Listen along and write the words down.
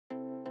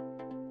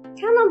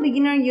Can a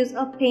beginner use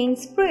a paint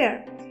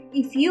sprayer?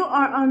 If you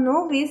are a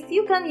novice,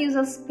 you can use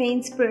a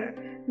paint sprayer,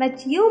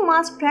 but you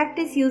must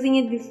practice using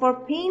it before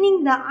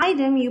painting the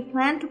item you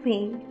plan to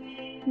paint.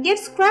 Get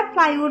scrap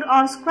plywood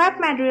or scrap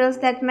materials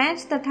that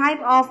match the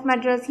type of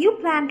materials you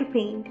plan to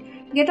paint.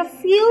 Get a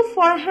feel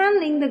for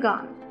handling the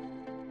gun,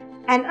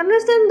 and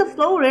understand the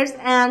flow rates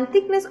and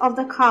thickness of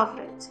the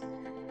cartridge.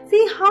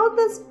 See how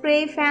the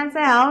spray fans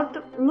out,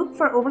 look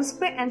for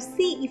overspray, and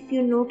see if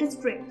you notice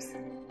drips.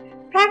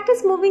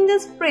 Practice moving the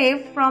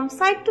spray from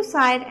side to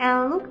side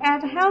and look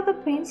at how the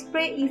paint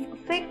spray is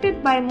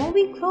affected by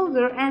moving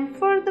closer and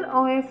further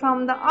away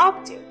from the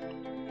object.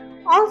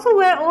 Also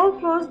wear old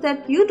clothes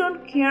that you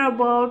don't care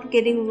about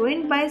getting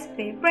ruined by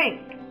spray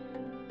paint.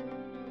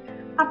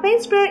 A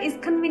paint sprayer is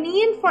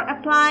convenient for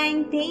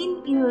applying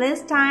paint in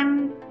less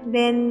time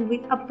than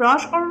with a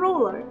brush or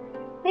roller.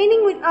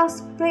 Painting with a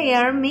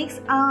sprayer makes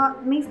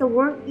the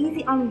work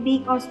easy on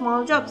big or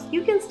small jobs.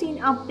 You can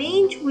stain a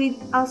bench with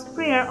a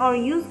sprayer or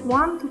use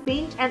one to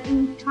paint an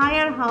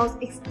entire house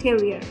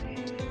exterior.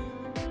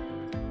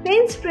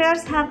 Paint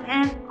sprayers have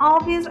an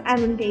obvious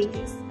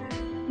advantages.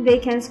 They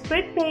can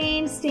spread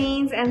paint,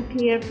 stains, and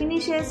clear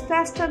finishes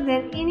faster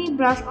than any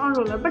brush or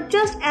roller, but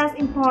just as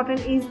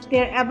important is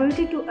their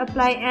ability to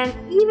apply an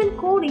even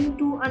coating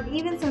to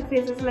uneven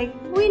surfaces like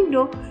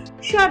window,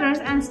 shutters,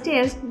 and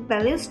stairs,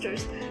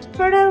 balusters,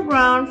 fertile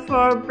ground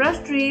for brush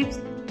drips.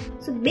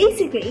 So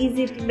basically, is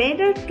it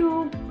better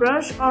to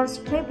brush or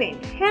spray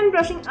paint? Hand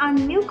brushing a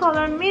new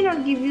color may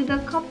not give you the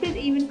complete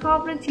even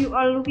coverage you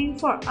are looking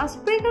for. A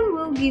spray gun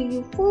will give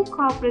you full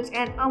coverage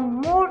and a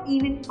more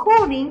even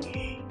coating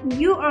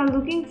you are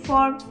looking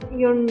for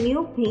your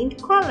new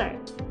paint color.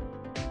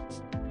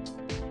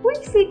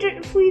 Which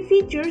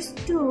features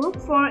to look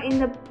for in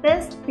the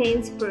best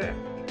paint sprayer?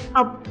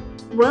 A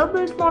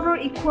well-built motor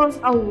equals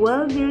a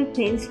well-built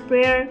paint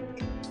sprayer.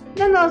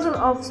 The nozzle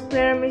of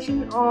sprayer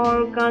machine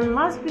or gun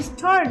must be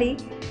sturdy.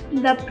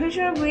 The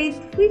pressure with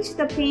which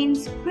the paint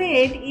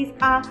sprayed is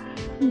a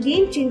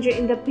game changer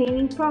in the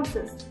painting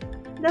process.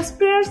 The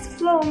sprayer's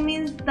flow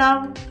means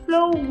the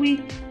flow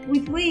with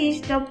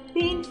which the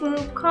paint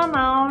will come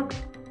out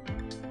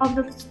of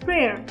the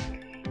sprayer.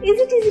 Is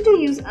it easy to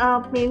use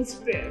a paint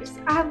sprayer?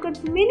 I have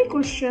got many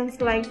questions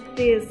like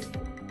this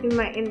in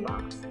my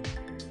inbox.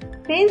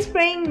 Paint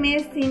spraying may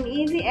seem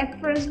easy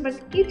at first, but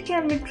it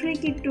can be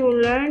tricky to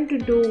learn to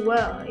do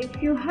well.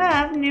 If you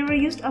have never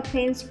used a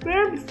paint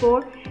sprayer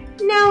before,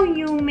 now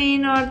you may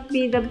not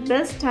be the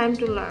best time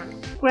to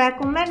learn.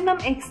 Graco Magnum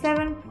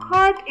X7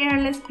 Cart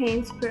Airless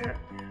Paint Sprayer.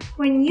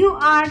 When you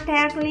are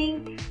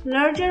tackling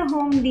larger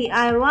home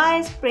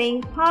DIY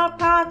spraying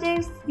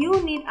projects,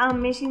 you need a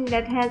machine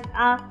that has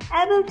the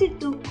ability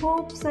to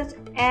cope, such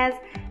as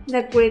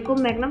the Graco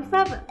Magnum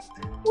 7.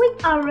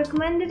 With a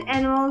recommended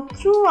annual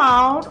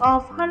throughput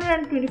of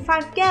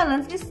 125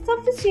 gallons, it's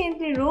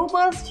sufficiently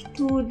robust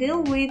to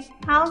deal with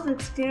house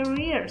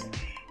exteriors,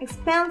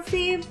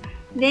 expensive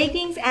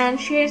deckings and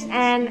sheds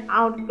and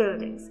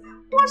outbuildings.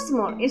 What's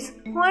more, its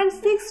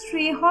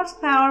 0.63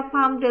 horsepower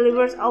pump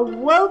delivers a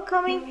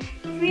welcoming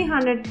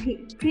 3000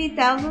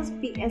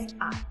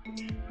 psi,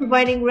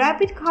 providing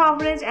rapid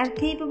coverage and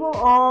capable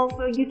of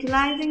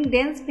utilizing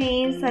dense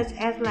paints such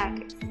as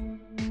latex.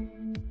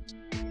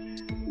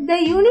 The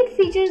unit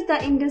features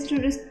the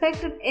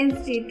industry-respected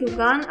SG2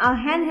 gun, a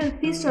handheld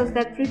pistol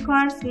that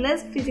requires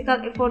less physical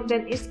effort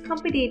than its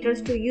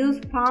competitors to use,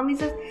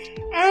 promises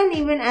an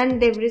even and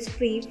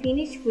debris-free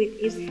finish with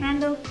its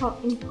handle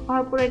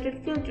incorporated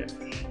filter.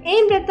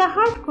 Aimed at the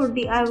hardcore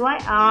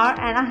DIYer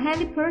and a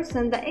handy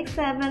person, the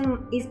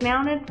X7 is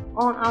mounted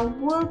on a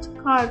wheeled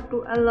cart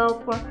to allow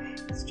for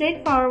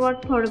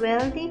straightforward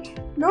portability.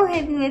 No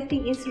heavy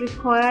lifting is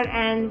required,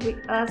 and with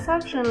a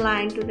suction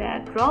line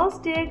that draws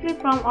directly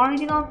from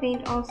original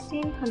paint or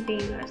stain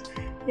containers,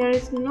 there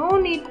is no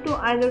need to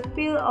either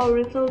fill or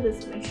refill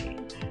this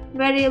machine.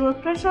 Variable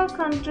pressure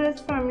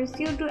controls permits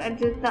you to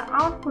adjust the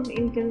output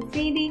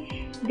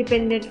intensity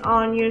dependent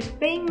on your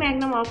spraying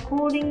magnum or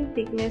coating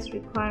thickness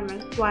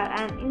requirements, while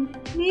an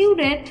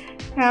included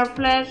hair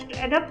flash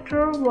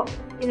adapter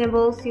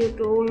enables you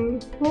to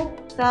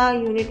hook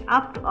the unit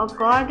up to a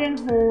garden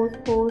hose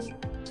post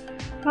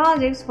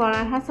projects for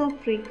a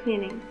hassle-free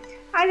cleaning.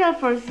 Ideal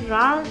for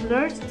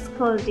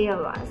large-scale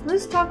DIYs.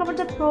 Let's talk about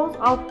the pros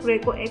of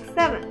Graco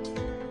X7.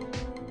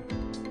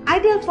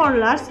 Ideal for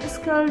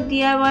large-scale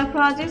DIY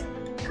projects: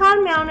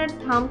 car-mounted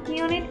pump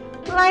unit,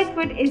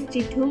 lightweight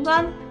SG2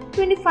 gun,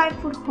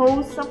 25-foot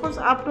hose, supports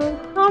up to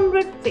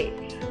 100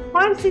 feet,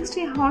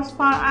 0.60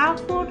 horsepower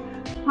output,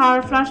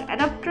 power flush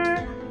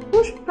adapter,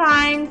 push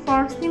prime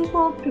for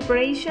simple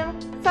preparation,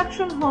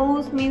 suction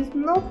hose means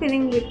no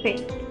filling with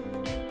paint.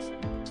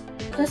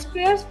 The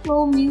sprayer's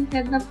flow means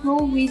that the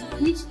flow with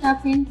which the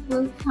paint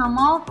will come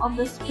out of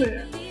the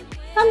sprayer.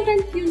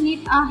 Sometimes you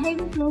need a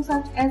heavy flow,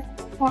 such as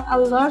for a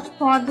large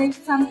project.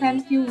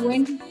 Sometimes you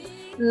want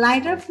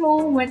lighter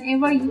flow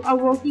whenever you are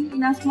working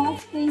in a small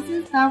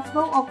spaces. The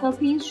flow of the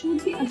paint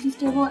should be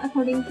adjustable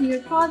according to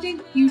your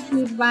project. You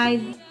should buy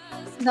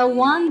the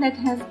one that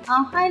has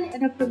a highly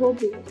adaptable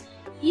build.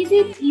 Is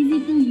it easy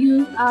to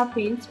use a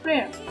paint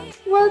sprayer?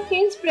 Well,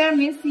 paint sprayer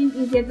may seem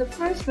easy at the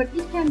first, but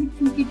it can be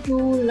tricky to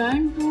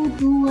learn to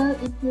do well.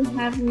 If you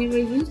have never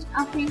used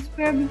a paint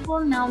sprayer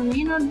before, now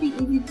may not be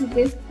easy to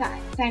waste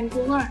time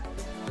to learn.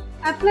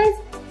 Apply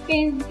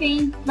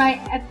paint by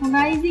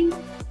atomising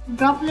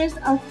droplets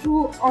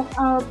through of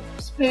a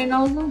spray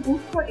nozzle,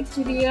 good for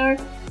exterior,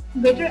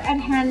 better at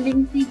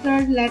handling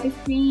thicker latex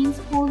paints,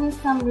 poses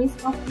some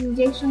risk of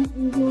injections,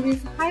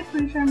 injuries. High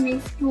pressure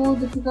makes tool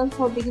difficult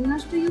for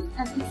beginners to use,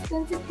 an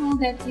expensive tool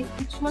that is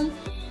actually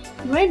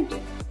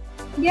rented.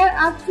 There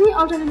are 3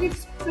 alternative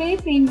spray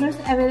painters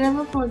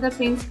available for the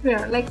paint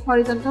sprayer, like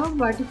horizontal,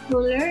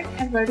 vertical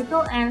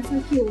and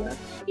circular.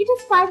 It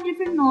has 5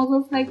 different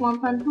nozzles like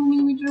 1.2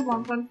 mm,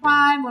 1.5,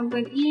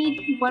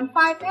 1.8,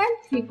 2.5 and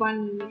 3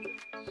 mm.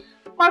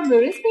 For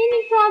various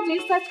painting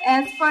projects such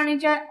as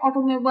furniture,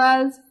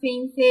 automobiles,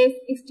 fences,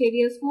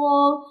 exterior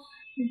walls,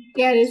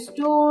 garage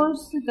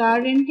doors,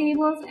 garden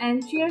tables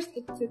and chairs,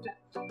 etc.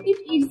 It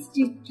is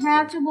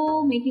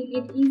detachable, making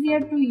it easier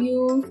to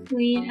use,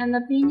 clean, and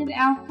the painted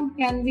output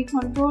can be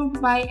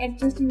controlled by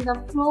adjusting the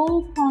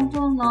flow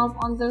control knob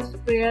on the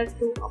sprayer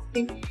to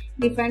obtain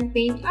different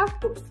paint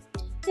outputs.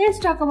 Let's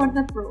talk about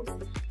the pros.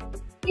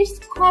 Its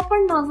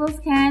copper nozzles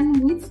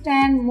can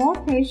withstand more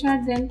pressure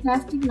than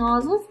plastic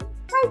nozzles.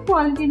 High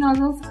quality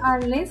nozzles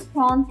are less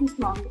prone to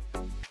clogging.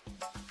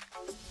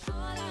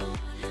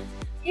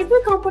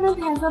 Every component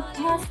has a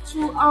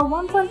pass-through or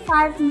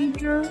 1.5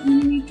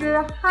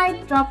 mm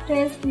height drop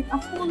test with a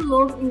full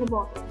load in the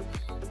bottom.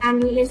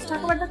 And let's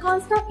talk about the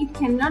cons now. It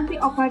cannot be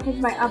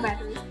operated by a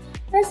battery.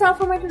 That's all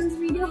for my today's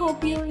video.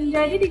 Hope you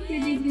enjoyed it. If you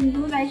did, then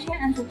do like, share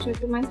and subscribe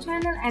to my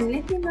channel and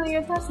let me know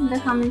your thoughts in the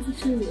comment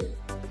section below.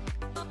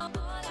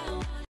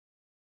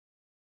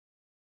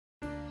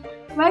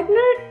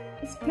 Wagner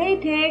Spray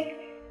Tech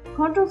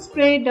Control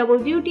Spray Double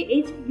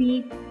Duty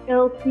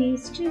HVLP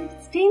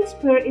Stain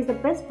Sprayer is the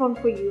best one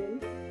for you.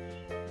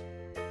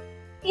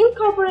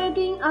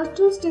 Incorporating a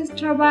 2-stage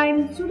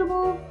turbine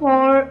suitable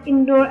for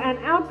indoor and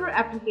outdoor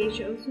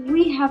applications,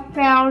 we have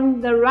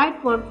found the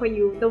right one for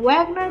you. The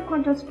Wagner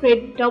Control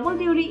Spray Double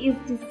Duty is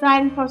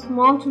designed for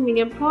small to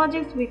medium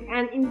projects with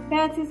an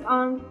emphasis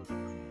on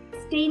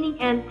staining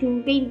and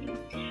thin painting.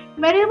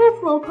 Variable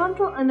flow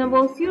control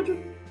enables you to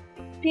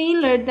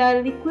tailor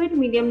the liquid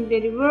medium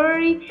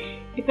delivery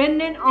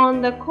dependent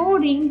on the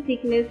coating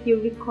thickness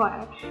you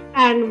require,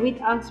 and with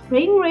a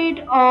spraying rate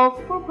of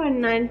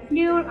 4.9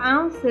 fluid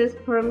ounces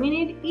per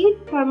minute,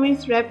 it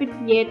permits rapid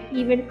yet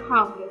even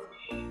coverage.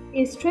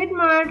 A straight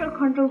mud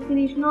control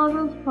finish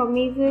nozzle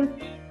promises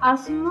a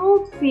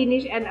smooth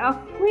finish, and a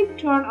quick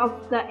turn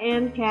of the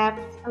end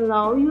caps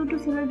allow you to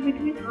select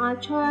between a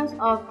choice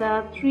of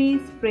the 3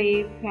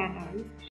 spray patterns.